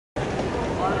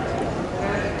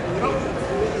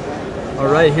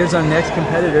All right, here's our next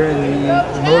competitor in the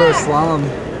moto slalom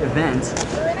event.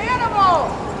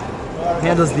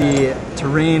 Handles the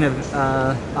terrain of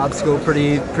obstacle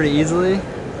pretty easily,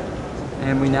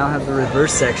 and we now have the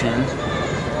reverse section.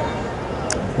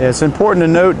 Yeah, it's important to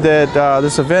note that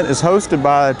this event is hosted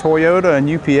by Toyota and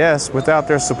UPS. Without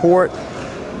their support,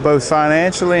 both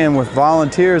financially and with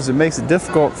volunteers, it makes it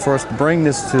difficult for us to bring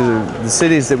this to the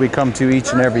cities that we come to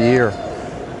each and every year.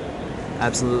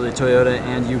 Absolutely, Toyota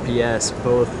and UPS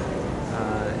both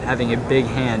having a big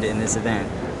hand in this event.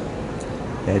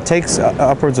 Yeah, it takes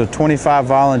upwards of 25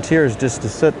 volunteers just to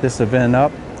set this event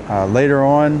up. Later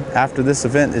on, after this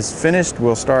event is finished,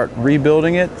 we'll start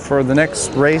rebuilding it for the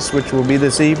next race, which will be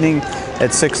this evening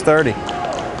at 6:30.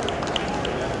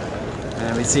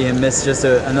 And we see him miss just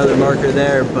another marker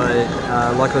there, but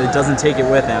luckily doesn't take it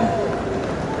with him.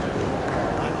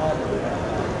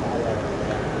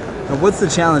 Now, what's the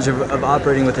challenge of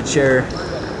operating with a chair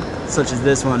such as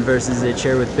this one versus a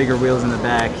chair with bigger wheels in the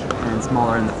back and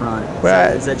smaller in the front?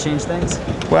 Does that change things?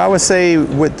 Well, I would say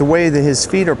with the way that his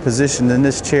feet are positioned in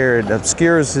this chair, it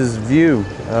obscures his view.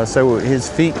 So his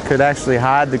feet could actually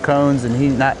hide the cones and he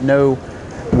not know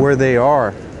where they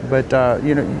are. But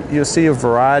you know, you'll see a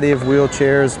variety of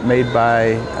wheelchairs made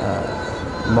by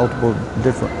multiple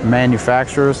different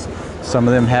manufacturers. Some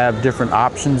of them have different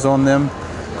options on them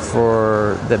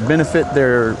that benefit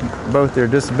both their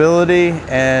disability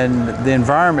and the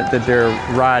environment that they're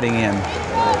riding in.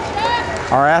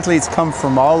 Our athletes come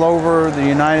from all over the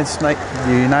United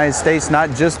States, not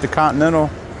just the continental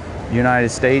United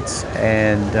States,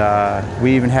 and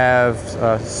we even have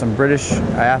some British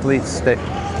athletes that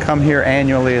come here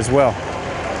annually as well.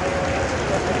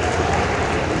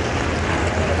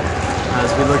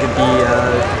 As we look at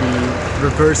the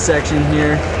reverse section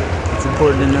here, it's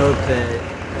important to note that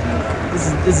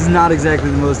this is not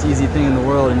exactly the most easy thing in the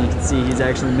world, and you can see he's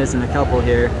actually missing a couple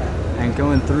here and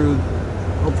going through,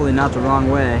 hopefully not the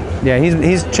wrong way. Yeah,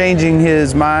 he's changing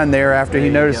his mind there after he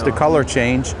noticed the color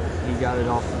change. He got it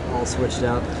all switched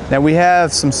out. Now we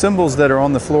have some symbols that are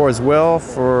on the floor as well.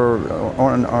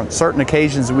 On certain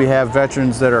occasions we have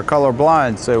veterans that are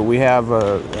colorblind, so we have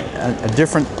a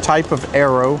different type of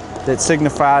arrow that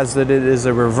signifies that it is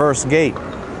a reverse gate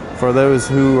for those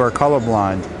who are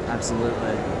colorblind.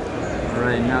 Absolutely. All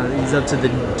right, now he's up to the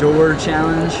door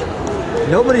challenge.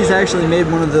 Nobody's actually made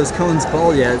one of those cones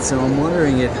fall yet, so I'm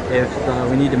wondering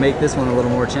if we need to make this one a little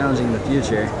more challenging in the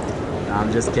future. No,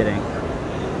 I'm just kidding.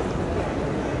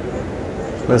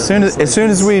 But as soon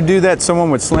as we do that,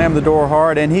 someone would slam the door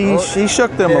hard, and he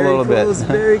shook them a little bit.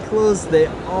 Very close. They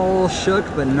all shook,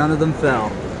 but none of them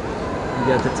fell. You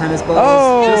got the tennis balls.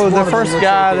 Oh, the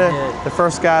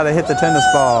first guy to hit the tennis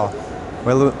ball.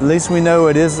 Well, at least we know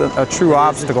it is a true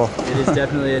obstacle. It is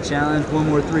definitely a challenge. One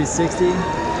more 360.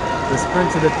 The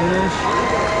sprint to the finish.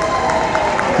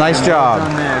 Nice job. Well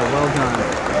done there. Well done.